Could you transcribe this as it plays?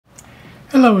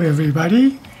Hello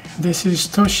everybody, this is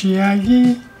Toshi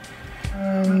Yagi.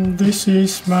 This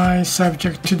is my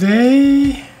subject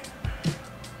today.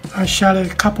 I shot it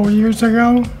a couple years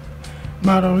ago.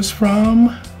 Models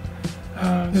from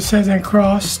the Southern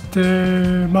Cross,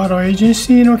 the model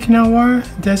agency in Okinawa.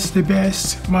 That's the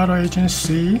best model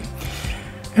agency.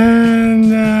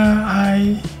 And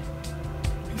I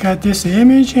got this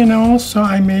image, and also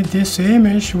I made this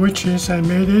image, which is I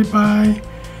made it by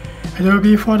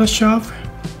Adobe Photoshop.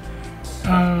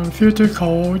 Filter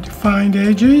called Find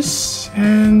Edges,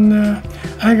 and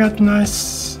I got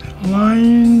nice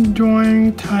line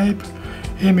drawing type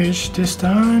image this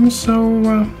time, so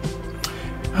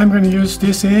I'm going to use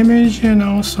this image and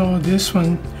also this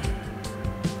one.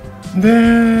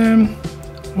 Then,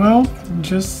 well,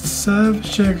 just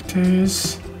subject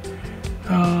is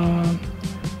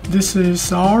this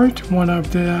is art, one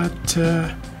of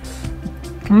that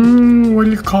what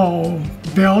do you call,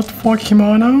 belt for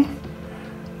kimono,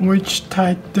 which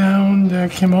tied down the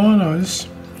kimonos.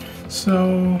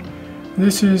 So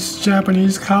this is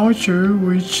Japanese culture,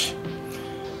 which,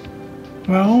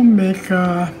 well, make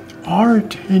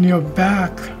art in your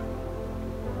back.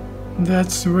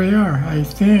 That's rare, I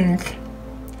think.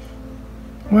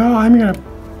 Well, I'm gonna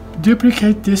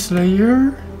duplicate this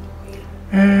layer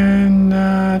and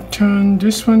turn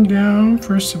this one down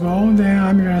first of all. Then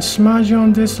I'm gonna smudge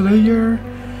on this layer.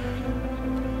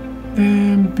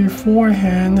 Then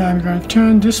beforehand, I'm going to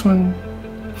turn this one,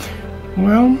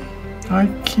 well, I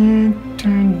can't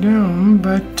turn down,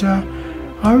 but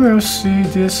I will see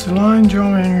this line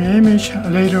drawing image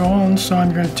later on, so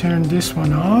I'm going to turn this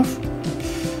one off.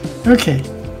 Okay,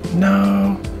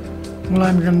 now what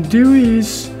I'm going to do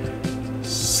is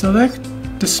select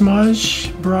the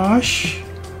smudge brush.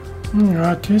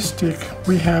 Artistic,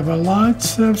 we have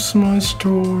lots of smudge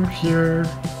tool here.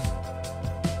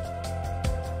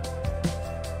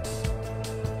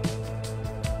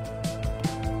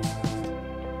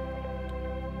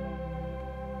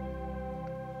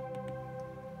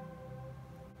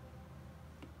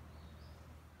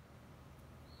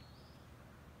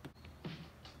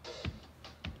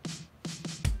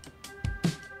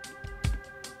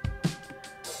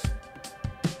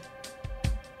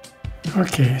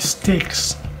 Okay,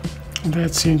 sticks.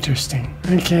 That's interesting.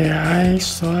 Okay, I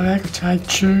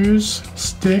choose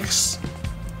sticks.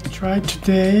 Try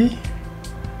today.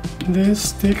 These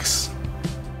sticks.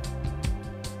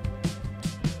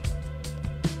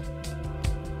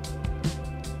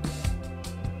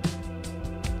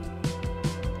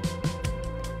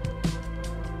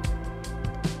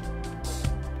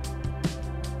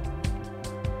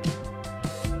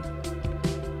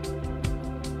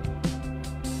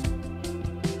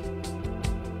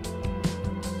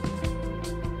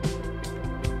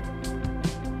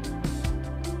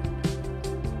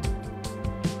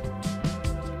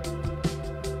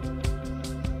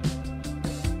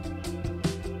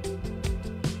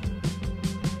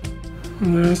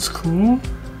 That's cool.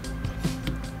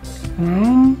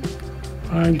 Well,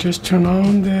 I just turn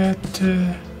on that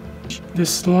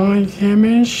this line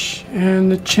image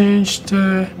and change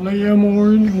the layer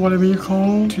mode, whatever you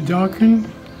call, to darken.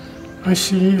 I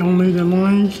see only the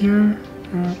line here,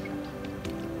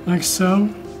 like so.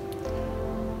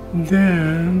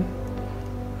 Then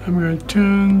I'm going to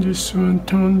turn this one,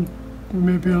 turn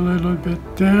maybe a little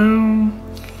bit down.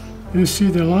 You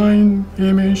see the line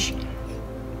image.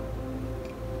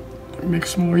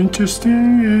 Makes more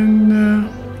interesting, and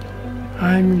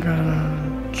I'm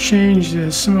gonna change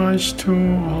the smudge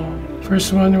tool.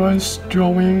 First one was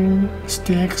drawing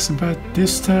sticks, but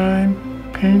this time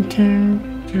painting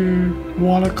to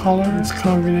watercolor. It's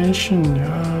combination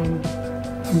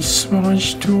from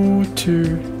smudge tool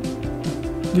to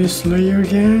this layer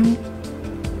again.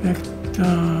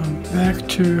 Back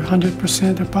to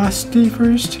 100% opacity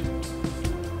first,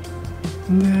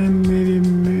 and then maybe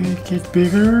make it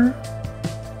bigger.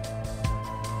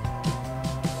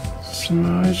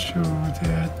 Smudge over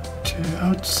that to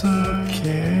outside.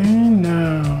 Okay,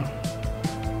 now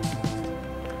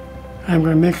I'm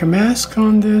going to make a mask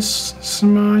on this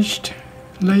smudged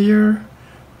layer,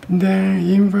 then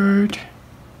invert,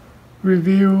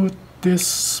 reveal this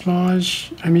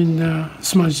smudge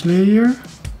layer.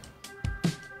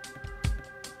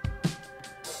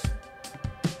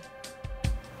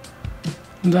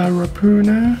 La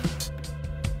Rapuna.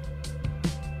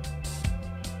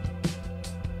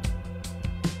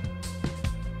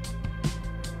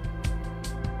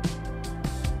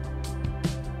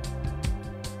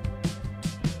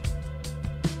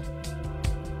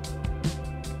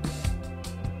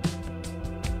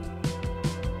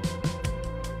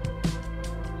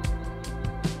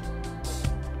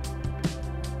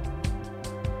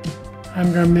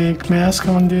 I'm gonna make mask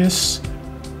on this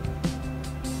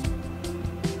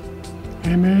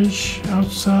image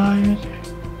outside.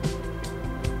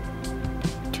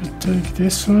 To take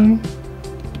this one.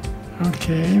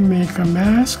 Okay, make a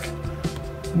mask.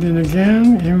 Then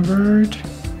again, invert.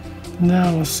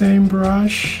 Now same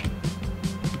brush,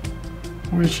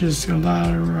 which is a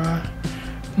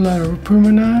letter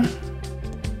Pumana.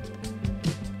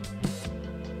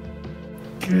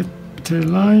 Get the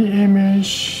line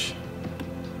image,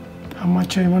 how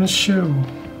much I want to show.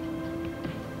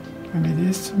 Maybe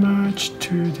this much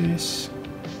to this.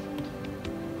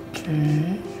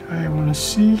 Okay, I want to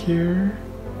see here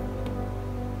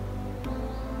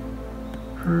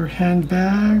her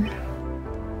handbag.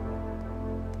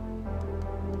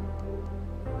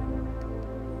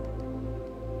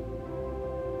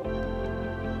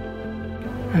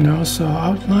 And also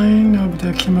outline of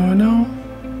the kimono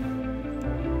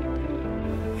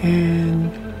and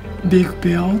big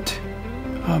belt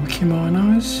of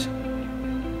kimonos.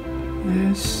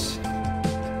 This.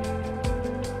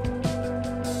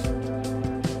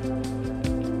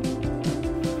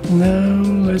 Now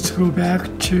let's go back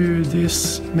to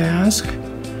this mask,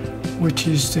 which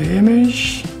is the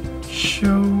image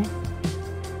show.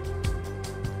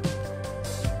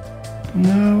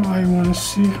 Now I want to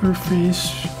see her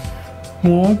face,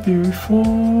 more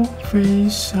beautiful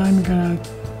face. I'm gonna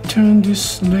turn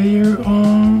this layer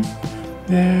on,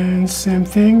 then same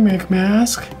thing, make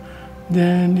mask,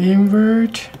 then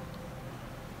invert.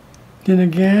 Then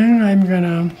again, I'm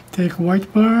gonna take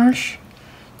white brush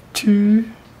to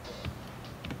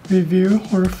reveal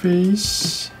her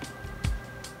face,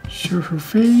 show her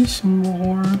face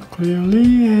more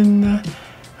clearly, and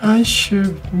I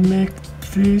should make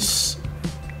this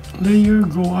layer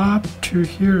go up to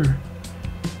here.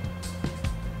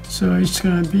 So it's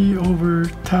gonna be over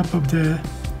top of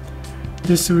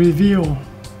this reveal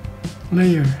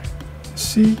layer.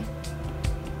 See?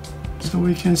 So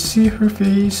we can see her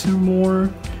face more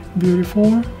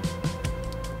beautiful.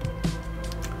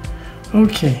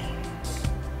 Okay.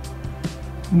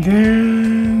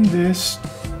 Then this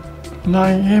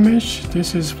line image,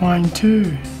 this is fine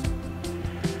too.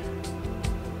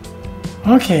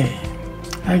 Okay,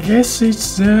 I guess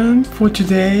it's done for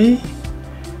today,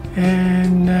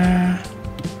 and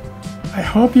I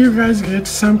hope you guys get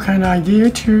some kind of idea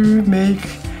to make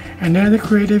another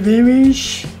creative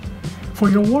image for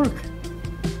your work.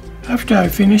 After I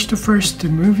finished the first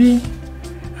movie,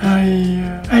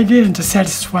 I didn't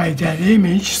satisfy that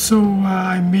image, so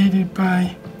I made it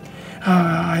by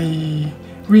I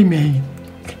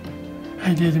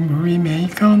did a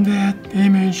remake on that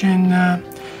image, and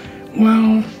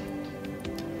well,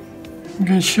 I'm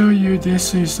gonna show you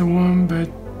this is the one, but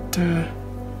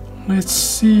let's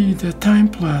see the time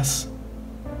plus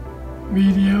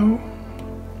video,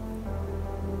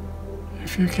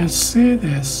 if you can see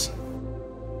this.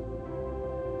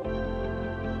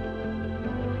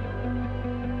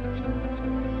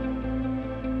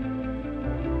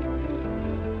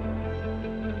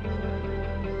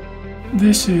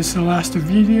 This is the last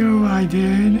video I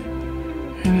did,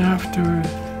 and after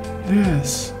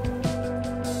this.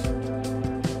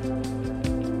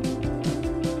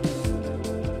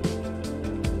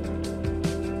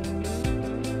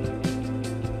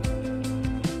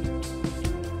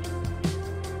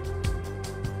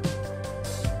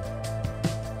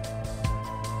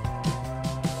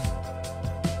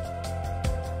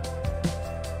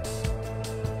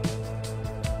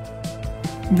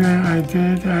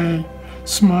 Then I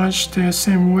smudged the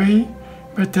same way,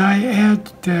 but I add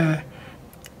the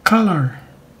color.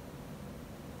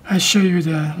 I show you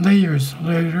the layers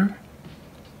later.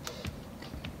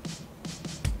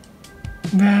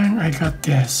 Then I got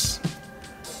this.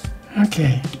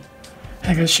 Okay,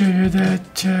 I can show you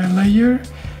that layer.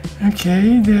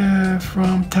 Okay, the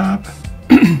from top.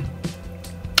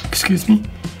 Excuse me.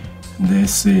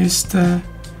 This is the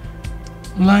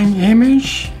line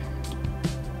image.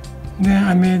 Then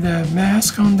I made a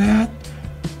mask on that.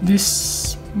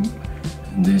 This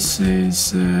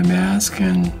is a mask,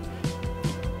 and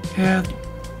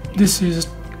this is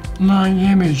line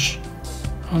image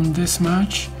on this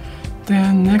much.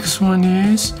 Then next one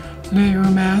is layer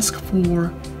mask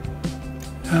for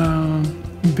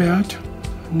belt.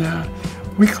 Now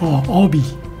we call obi.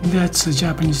 That's a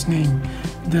Japanese name.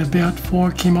 The belt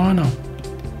for kimono.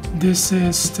 This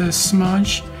is the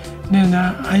smudge. Then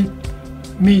I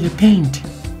made a paint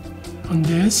on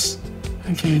this.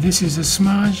 Okay, this is a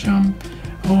smudge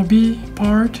obi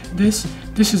part. This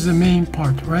is the main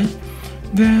part, right?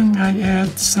 Then I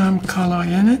add some color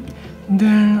in it.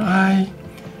 Then I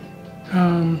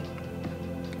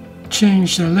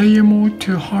change the layer mode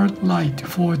to hard light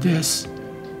for this.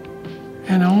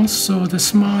 And also the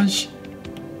smudge,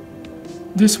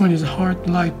 this one is hard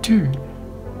light too.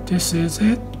 This is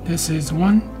it. This is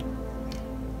one.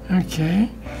 Okay.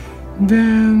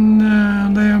 Then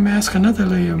layer mask, another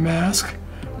layer mask,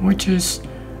 which is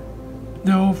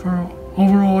the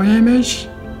overall image.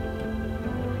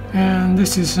 And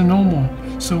this is normal.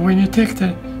 So when you take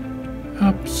the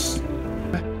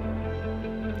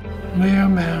layer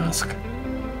mask,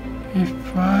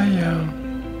 if I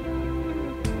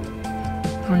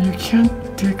oh, you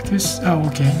can't take this. Oh,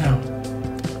 okay. Now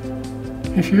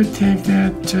if you take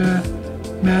that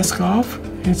mask off,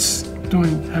 it's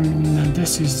doing, I mean,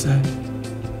 this is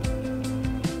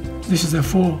the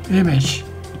full image.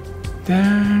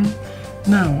 Then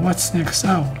now what's next?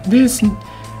 Oh, these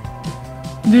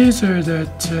are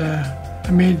that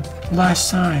I made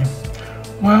last time.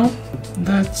 Well,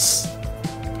 that's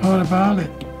all about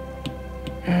it.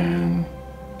 And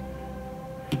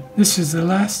this is the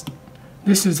last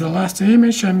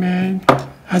image I made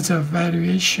as a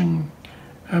variation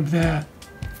of that.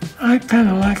 I kind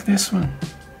of like this one.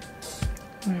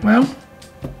 Well,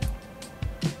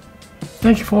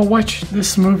 thank you for watching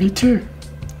this movie too,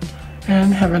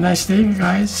 and have a nice day,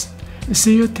 guys.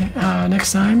 See you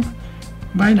next time.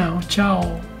 Bye now.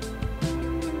 Ciao.